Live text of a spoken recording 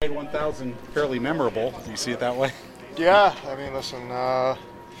1000 fairly memorable. Do you see it that way? Yeah, I mean, listen,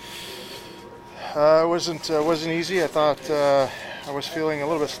 it wasn't easy. I thought I was feeling a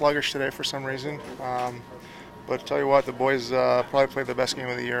little bit sluggish today for some reason. But tell you what, the boys probably played the best game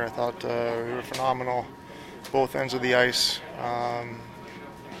of the year. I thought we were phenomenal, both ends of the ice.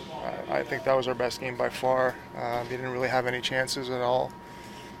 I think that was our best game by far. They didn't really have any chances at all,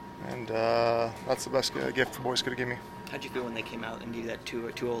 and that's the best gift the boys could have given me. How'd you feel when they came out and gave you that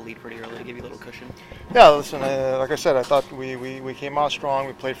 2-0 lead pretty early to give you a little cushion? Yeah, listen, like I said, I thought we came out strong.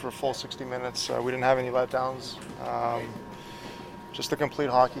 We played for a full 60 minutes. We didn't have any letdowns. Just a complete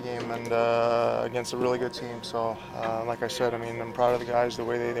hockey game and against a really good team. So, like I said, I mean, I'm proud of the guys, the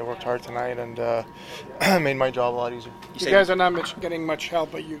way they worked hard tonight and made my job a lot easier. You guys are not getting much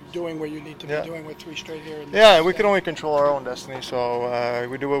help, but you're doing what you need to be doing with 3 straight here. Yeah, we can only control our own destiny, so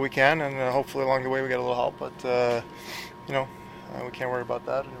we do what we can, and hopefully along the way we get a little help. But, you know, we can't worry about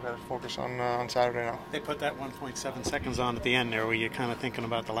that. We've got to focus on Saturday now. They put that 1.7 seconds on at the end there. Were you kind of thinking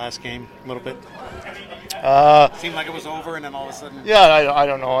about the last game a little bit? Seemed like it was over, and then all of a sudden. Yeah, I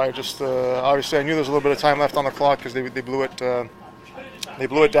don't know. I just obviously I knew there was a little bit of time left on the clock because they blew it. They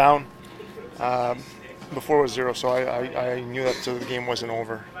blew it down before it was 0, so I knew that the game wasn't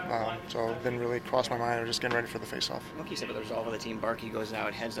over. So it didn't really cross my mind. I was just getting ready for the face-off. Like you said, with the resolve of the team, Barkey goes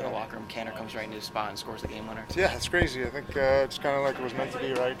out, heads to the locker room, Canner comes right into his spot and scores the game winner. Yeah, it's crazy. I think it's kind of like it was meant to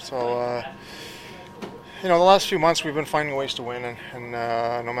be, right? So, you know, the last few months we've been finding ways to win, and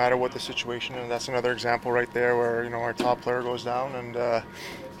no matter what the situation, and that's another example right there where, you know, our top player goes down and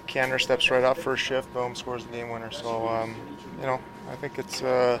Canner steps right up first shift, boom, scores the game winner. So, you know, I think it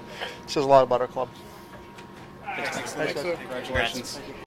says a lot about our club. Thanks. Congratulations.